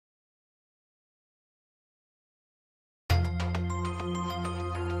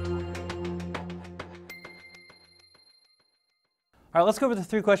All right, let's go over the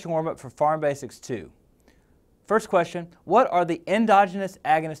 3-question warm-up for Pharm Basics 2. First question, what are the endogenous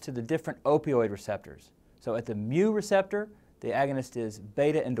agonists to the different opioid receptors? So at the mu receptor, the agonist is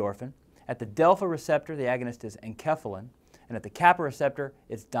beta-endorphin. At the delta receptor, the agonist is enkephalin. And at the kappa receptor,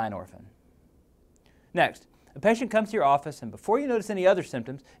 it's dynorphin. Next, a patient comes to your office, and before you notice any other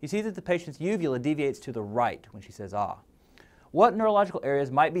symptoms, you see that the patient's uvula deviates to the right when she says, ah. What neurological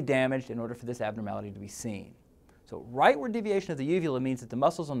areas might be damaged in order for this abnormality to be seen? So rightward deviation of the uvula means that the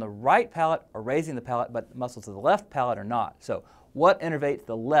muscles on the right palate are raising the palate, but the muscles of the left palate are not. So what innervates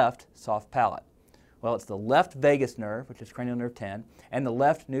the left soft palate? Well, it's the left vagus nerve, which is cranial nerve 10, and the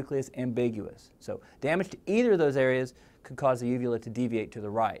left nucleus ambiguus. So damage to either of those areas could cause the uvula to deviate to the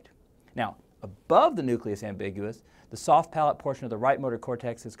right. Now, above the nucleus ambiguus, the soft palate portion of the right motor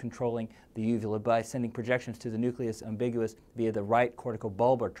cortex is controlling the uvula by sending projections to the nucleus ambiguus via the right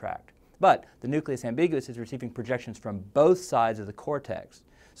corticobulbar tract. But the nucleus ambiguus is receiving projections from both sides of the cortex.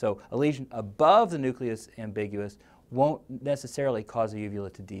 So a lesion above the nucleus ambiguus won't necessarily cause the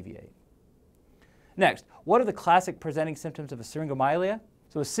uvula to deviate. Next, what are the classic presenting symptoms of a syringomyelia?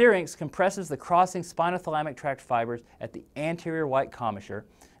 So a syrinx compresses the crossing spinothalamic tract fibers at the anterior white commissure.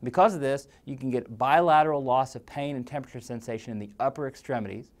 And because of this, you can get bilateral loss of pain and temperature sensation in the upper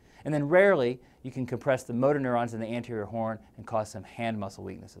extremities. And then rarely, you can compress the motor neurons in the anterior horn and cause some hand muscle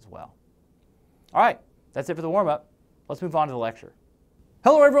weakness as well. All right, that's it for the warm-up. Let's move on to the lecture.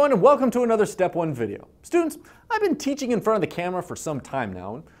 Hello everyone and welcome to another Step 1 video. Students, I've been teaching in front of the camera for some time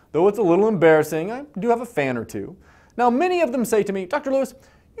now, and though it's a little embarrassing, I do have a fan or two. Now many of them say to me, Dr. Lewis,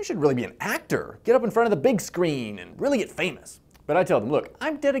 you should really be an actor, get up in front of the big screen and really get famous. But I tell them, look,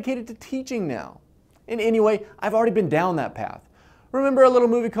 I'm dedicated to teaching now. And anyway, I've already been down that path. Remember a little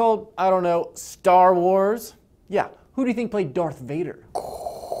movie called, I don't know, Star Wars? Yeah, who do you think played Darth Vader?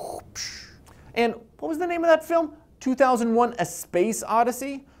 And what was the name of that film? 2001: A Space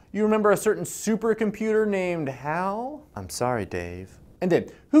Odyssey? You remember a certain supercomputer named Hal? I'm sorry, Dave. And then,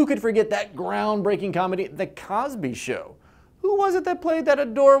 who could forget that groundbreaking comedy, The Cosby Show? Who was it that played that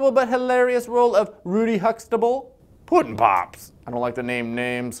adorable but hilarious role of Rudy Huxtable? Puddin' Pops. I don't like to name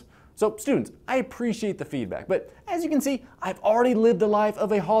names. So, students, I appreciate the feedback, but as you can see, I've already lived the life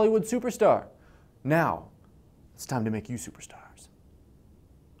of a Hollywood superstar. Now, it's time to make you superstars.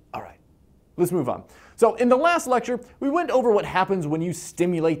 All right. Let's move on. So in the last lecture, we went over what happens when you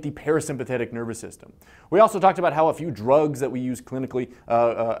stimulate the parasympathetic nervous system. We also talked about how a few drugs that we use clinically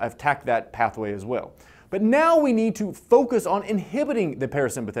attack that pathway as well. But now we need to focus on inhibiting the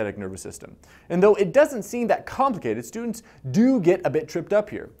parasympathetic nervous system. And though it doesn't seem that complicated, students do get a bit tripped up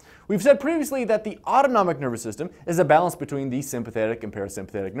here. We've said previously that the autonomic nervous system is a balance between the sympathetic and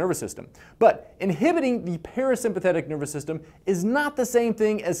parasympathetic nervous system. But inhibiting the parasympathetic nervous system is not the same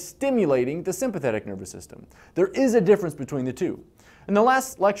thing as stimulating the sympathetic nervous system. There is a difference between the two. In the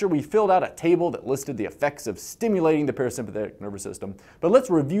last lecture, we filled out a table that listed the effects of stimulating the parasympathetic nervous system, but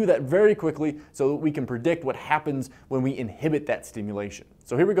let's review that very quickly so that we can predict what happens when we inhibit that stimulation.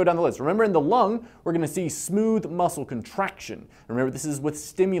 So here we go down the list. Remember, in the lung, we're going to see smooth muscle contraction. Remember, this is with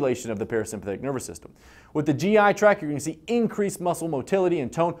stimulation of the parasympathetic nervous system. With the GI tract, you're going to see increased muscle motility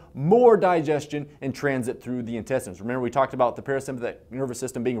and tone, more digestion, and transit through the intestines. Remember, we talked about the parasympathetic nervous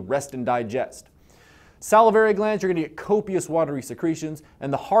system being rest and digest. Salivary glands, you're going to get copious watery secretions,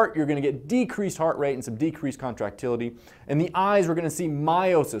 and the heart, you're going to get decreased heart rate and some decreased contractility. And the eyes, we're going to see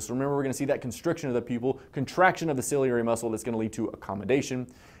meiosis. Remember, we're going to see that constriction of the pupil, contraction of the ciliary muscle that's going to lead to accommodation.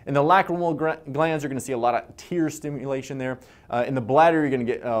 In the lacrimal glands, you're going to see a lot of tear stimulation there. In the bladder, you're going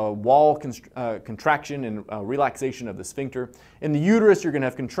to get wall contraction and relaxation of the sphincter. In the uterus, you're going to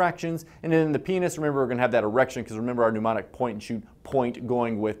have contractions. And then in the penis, remember, we're going to have that erection because remember our mnemonic point and shoot point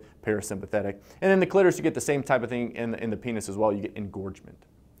going with parasympathetic. And in the clitoris, you get the same type of thing in the penis as well. You get engorgement.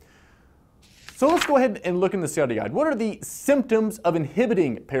 So let's go ahead and look in the study guide. What are the symptoms of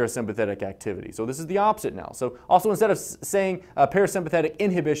inhibiting parasympathetic activity? So this is the opposite now. So also instead of saying parasympathetic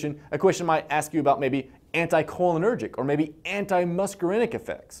inhibition, a question might ask you about maybe anticholinergic or maybe antimuscarinic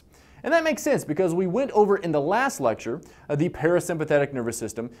effects. And that makes sense because we went over in the last lecture the parasympathetic nervous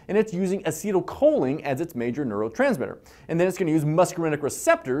system, and it's using acetylcholine as its major neurotransmitter. And then it's going to use muscarinic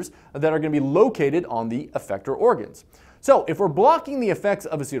receptors that are going to be located on the effector organs. So if we're blocking the effects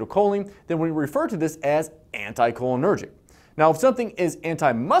of acetylcholine, then we refer to this as anticholinergic. Now if something is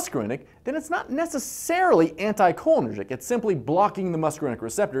antimuscarinic, then it's not necessarily anticholinergic. It's simply blocking the muscarinic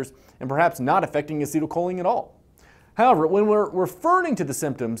receptors and perhaps not affecting acetylcholine at all. However, when we're referring to the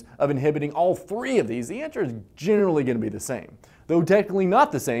symptoms of inhibiting all three of these, the answer is generally going to be the same. Though technically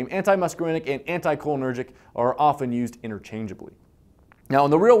not the same, antimuscarinic and anticholinergic are often used interchangeably. Now,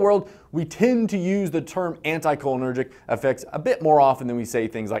 in the real world, we tend to use the term anticholinergic effects a bit more often than we say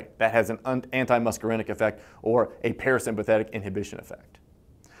things like that has an antimuscarinic effect or a parasympathetic inhibition effect.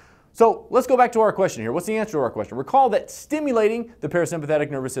 So let's go back to our question here. What's the answer to our question? Recall that stimulating the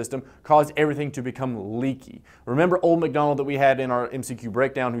parasympathetic nervous system caused everything to become leaky. Remember old McDonald that we had in our MCQ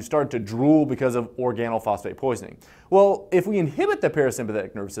breakdown who started to drool because of organophosphate poisoning? Well, if we inhibit the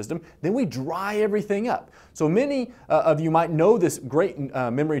parasympathetic nervous system, then we dry everything up. So many of you might know this great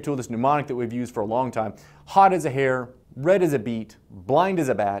memory tool, this mnemonic that we've used for a long time. Hot as a hare, red as a beet, blind as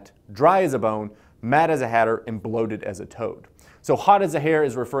a bat, dry as a bone, mad as a hatter, and bloated as a toad. So hot as a hare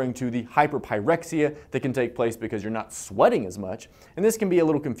is referring to the hyperpyrexia that can take place because you're not sweating as much. And this can be a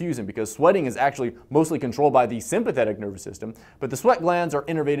little confusing because sweating is actually mostly controlled by the sympathetic nervous system, but the sweat glands are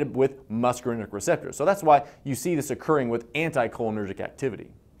innervated with muscarinic receptors. So that's why you see this occurring with anticholinergic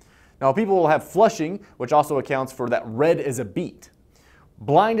activity. Now people will have flushing, which also accounts for that red as a beet.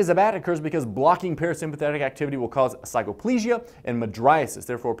 Blind as a bat occurs because blocking parasympathetic activity will cause psychoplegia and mydriasis.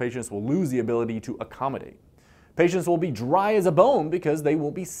 Therefore, patients will lose the ability to accommodate. Patients will be dry as a bone because they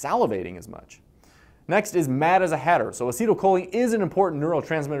won't be salivating as much. Next is mad as a hatter. So acetylcholine is an important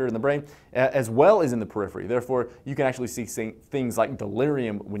neurotransmitter in the brain as well as in the periphery. Therefore, you can actually see things like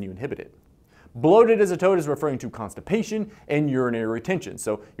delirium when you inhibit it. Bloated as a toad is referring to constipation and urinary retention.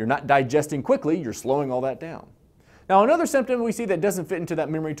 So you're not digesting quickly, you're slowing all that down. Now another symptom we see that doesn't fit into that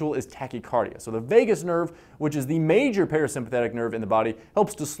memory tool is tachycardia. So the vagus nerve, which is the major parasympathetic nerve in the body,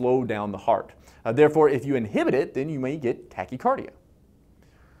 helps to slow down the heart. Therefore, if you inhibit it, then you may get tachycardia.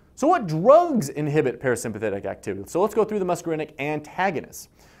 So what drugs inhibit parasympathetic activity? So let's go through the muscarinic antagonists.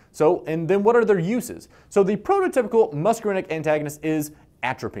 And then what are their uses? So the prototypical muscarinic antagonist is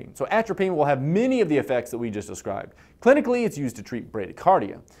atropine. So atropine will have many of the effects that we just described. Clinically, it's used to treat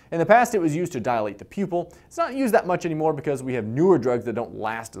bradycardia. In the past, it was used to dilate the pupil. It's not used that much anymore because we have newer drugs that don't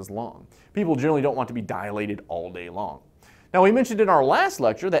last as long. People generally don't want to be dilated all day long. Now, we mentioned in our last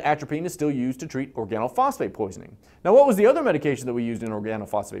lecture that atropine is still used to treat organophosphate poisoning. Now, what was the other medication that we used in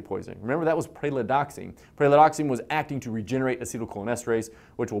organophosphate poisoning? Remember, that was pralidoxime. Pralidoxime was acting to regenerate acetylcholinesterase,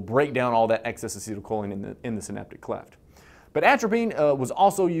 which will break down all that excess acetylcholine in the synaptic cleft. But atropine was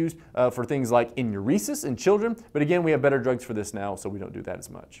also used for things like enuresis in children, but again, we have better drugs for this now, so we don't do that as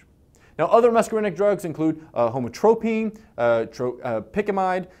much. Now, other muscarinic drugs include homotropine,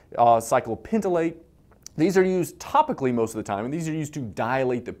 picamide, cyclopentolate. These are used topically most of the time, and these are used to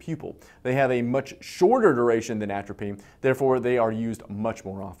dilate the pupil. They have a much shorter duration than atropine, therefore they are used much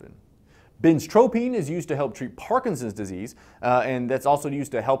more often. Benztropine is used to help treat Parkinson's disease, and that's also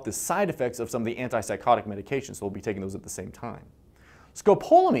used to help the side effects of some of the antipsychotic medications, so we'll be taking those at the same time.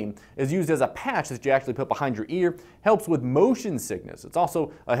 Scopolamine is used as a patch that you actually put behind your ear, helps with motion sickness. It's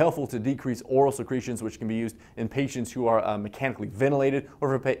also helpful to decrease oral secretions, which can be used in patients who are mechanically ventilated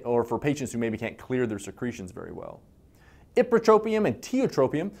or for patients who maybe can't clear their secretions very well. Ipratropium and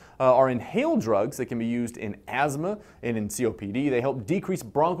tiotropium are inhaled drugs that can be used in asthma and in COPD. They help decrease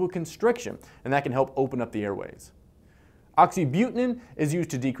bronchoconstriction, and that can help open up the airways. Oxybutynin is used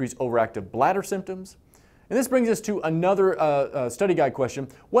to decrease overactive bladder symptoms. And this brings us to another study guide question.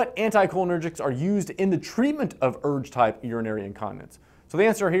 What anticholinergics are used in the treatment of urge-type urinary incontinence? So the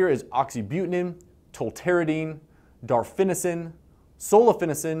answer here is oxybutynin, tolterodine, darphenocin,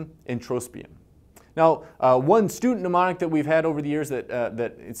 solifenacin, and trospium. Now, one student mnemonic that we've had over the years that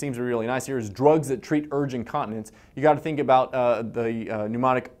it seems really nice here is drugs that treat urge incontinence. You got to think about the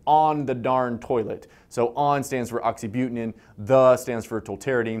mnemonic on the darn toilet. So on stands for oxybutynin, the stands for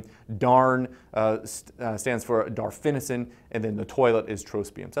tolterodine, darn stands for darphenocin, and then the toilet is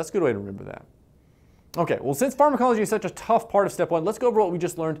trospium. So that's a good way to remember that. Okay, well since pharmacology is such a tough part of step one, let's go over what we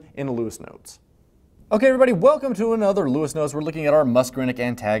just learned in the Lewis notes. Okay everybody, welcome to another Lewis Notes. We're looking at our muscarinic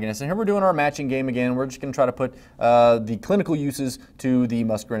antagonists, and here we're doing our matching game again. We're just going to try to put the clinical uses to the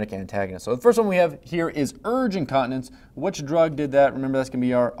muscarinic antagonist. So the first one we have here is urge incontinence. Which drug did that? Remember, that's going to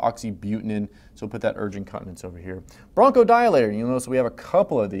be our oxybutynin, so we'll put that urge incontinence over here. Bronchodilator, you'll notice we have a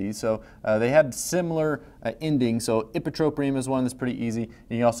couple of these, so they have similar endings. So ipratropium is one that's pretty easy.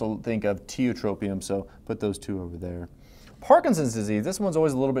 You can also think of tiotropium, so put those two over there. Parkinson's disease, this one's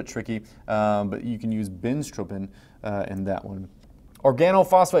always a little bit tricky, but you can use benztropine in that one.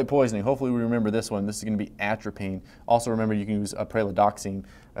 Organophosphate poisoning, hopefully we remember this one. This is going to be atropine. Also remember you can use pralidoxime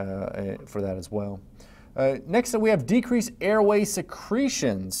for that as well. Next we have decreased airway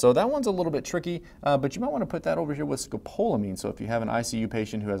secretions. So that one's a little bit tricky, but you might want to put that over here with scopolamine. So if you have an ICU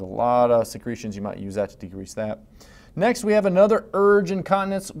patient who has a lot of secretions, you might use that to decrease that. Next, we have another urge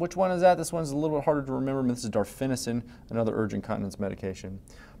incontinence. Which one is that? This one's a little bit harder to remember. This is darphenocin, another urge incontinence medication.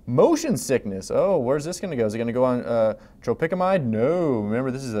 Motion sickness. Oh, where's this going to go? Is it going to go on tropicamide? No.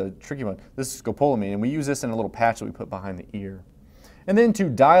 Remember, this is a tricky one. This is scopolamine, and we use this in a little patch that we put behind the ear. And then to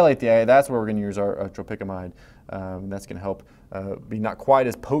dilate the eye, that's where we're going to use our tropicamide. That's going to help be not quite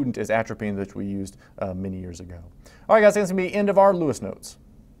as potent as atropine, which we used many years ago. All right, guys, that's going to be the end of our Lewis notes.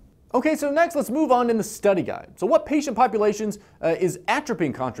 Okay, so next let's move on in the study guide. So what patient populations is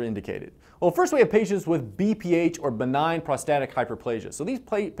atropine contraindicated? Well, first we have patients with BPH or benign prostatic hyperplasia. So these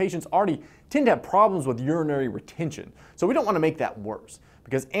patients already tend to have problems with urinary retention. So we don't want to make that worse.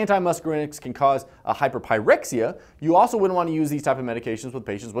 Because antimuscarinics can cause a hyperpyrexia, you also wouldn't want to use these type of medications with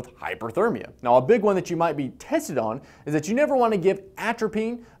patients with hyperthermia. Now, a big one that you might be tested on is that you never want to give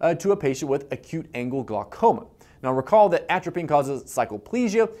atropine to a patient with acute angle glaucoma. Now, recall that atropine causes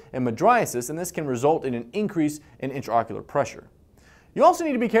cycloplegia and mydriasis, and this can result in an increase in intraocular pressure. You also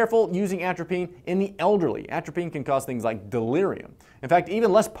need to be careful using atropine in the elderly. Atropine can cause things like delirium. In fact,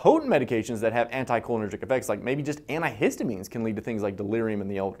 even less potent medications that have anticholinergic effects, like maybe just antihistamines, can lead to things like delirium in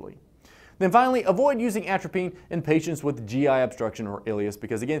the elderly. Then finally, avoid using atropine in patients with GI obstruction or ileus,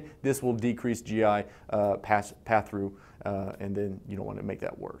 because again, this will decrease GI pass-through, and then you don't want to make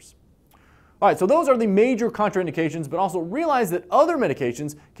that worse. All right, so those are the major contraindications, but also realize that other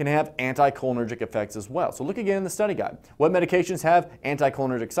medications can have anticholinergic effects as well. So look again in the study guide. What medications have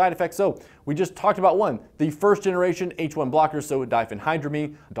anticholinergic side effects? So we just talked about one, the first generation H1 blockers, so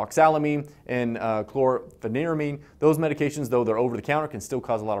diphenhydramine, doxalamine, and chlorpheniramine. Those medications, though they're over the counter, can still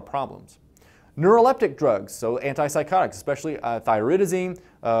cause a lot of problems. Neuroleptic drugs, so antipsychotics, especially thyroidazine,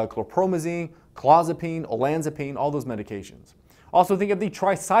 chlorpromazine, clozapine, olanzapine, all those medications. Also think of the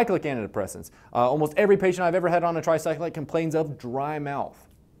tricyclic antidepressants. Almost every patient I've ever had on a tricyclic complains of dry mouth.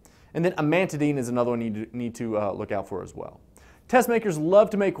 And then amantadine is another one you need to look out for as well. Test makers love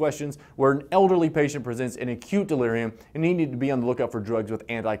to make questions where an elderly patient presents an acute delirium and you need to be on the lookout for drugs with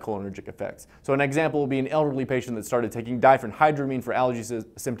anticholinergic effects. So an example will be an elderly patient that started taking diphenhydramine for allergy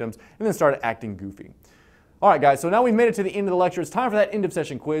symptoms and then started acting goofy. All right, guys, so now we've made it to the end of the lecture. It's time for that end of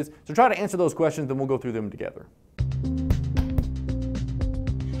session quiz. So try to answer those questions, then we'll go through them together.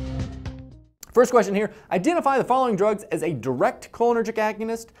 First question here, identify the following drugs as a direct cholinergic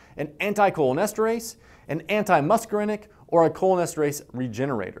agonist, an anticholinesterase, an antimuscarinic, or a cholinesterase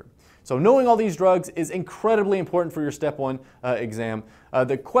regenerator. So knowing all these drugs is incredibly important for your step 1 exam.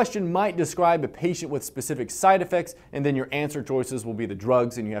 The question might describe a patient with specific side effects, and then your answer choices will be the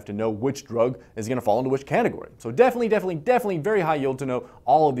drugs, and you have to know which drug is going to fall into which category. So definitely very high yield to know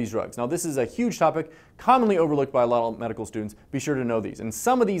all of these drugs. Now this is a huge topic, commonly overlooked by a lot of medical students. Be sure to know these. And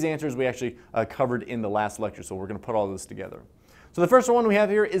some of these answers we actually covered in the last lecture, so we're going to put all this together. So the first one we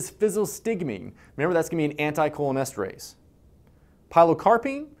have here is physostigmine. Remember, that's going to be an anticholinesterase.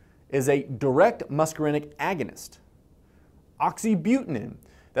 Pilocarpine is a direct muscarinic agonist. Oxybutynin,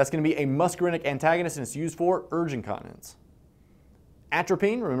 that's going to be a muscarinic antagonist and it's used for urge incontinence.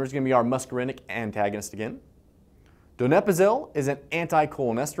 Atropine, remember, is going to be our muscarinic antagonist again. Donepezil is an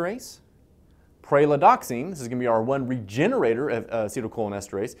anticholinesterase. Pralidoxine, this is going to be our one regenerator of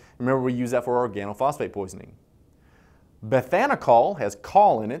acetylcholinesterase. Remember, we use that for organophosphate poisoning. Bethanechol has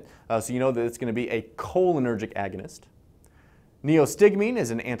chol in it, so you know that it's going to be a cholinergic agonist. Neostigmine is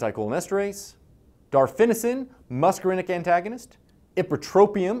an anticholinesterase. Darphenocin, muscarinic antagonist.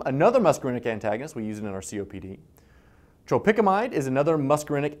 Ipratropium, another muscarinic antagonist. We use it in our COPD. Tropicamide is another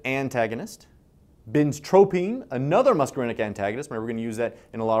muscarinic antagonist. Benztropine, another muscarinic antagonist. Remember, we're going to use that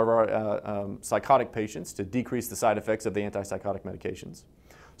in a lot of our psychotic patients to decrease the side effects of the antipsychotic medications.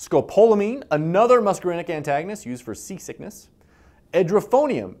 Scopolamine, another muscarinic antagonist used for seasickness.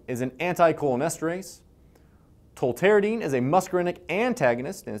 Edrophonium is an anticholinesterase. Tolterodine is a muscarinic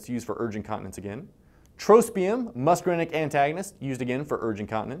antagonist, and it's used for urge incontinence again. Trospium, muscarinic antagonist, used again for urge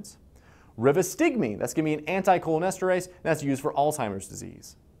incontinence. Rivastigmine, that's going to be an anticholinesterase, and that's used for Alzheimer's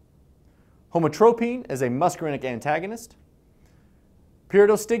disease. Homotropine is a muscarinic antagonist.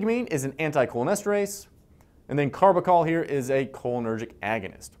 Pyridostigmine is an anticholinesterase. And then carbachol here is a cholinergic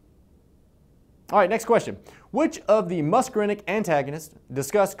agonist. All right, next question. Which of the muscarinic antagonists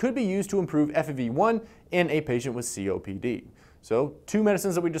discussed could be used to improve FEV1 in a patient with COPD? So, two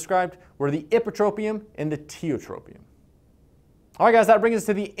medicines that we described were the ipratropium and the tiotropium. All right, guys, that brings us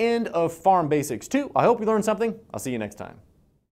to the end of Pharm Basics 2. I hope you learned something. I'll see you next time.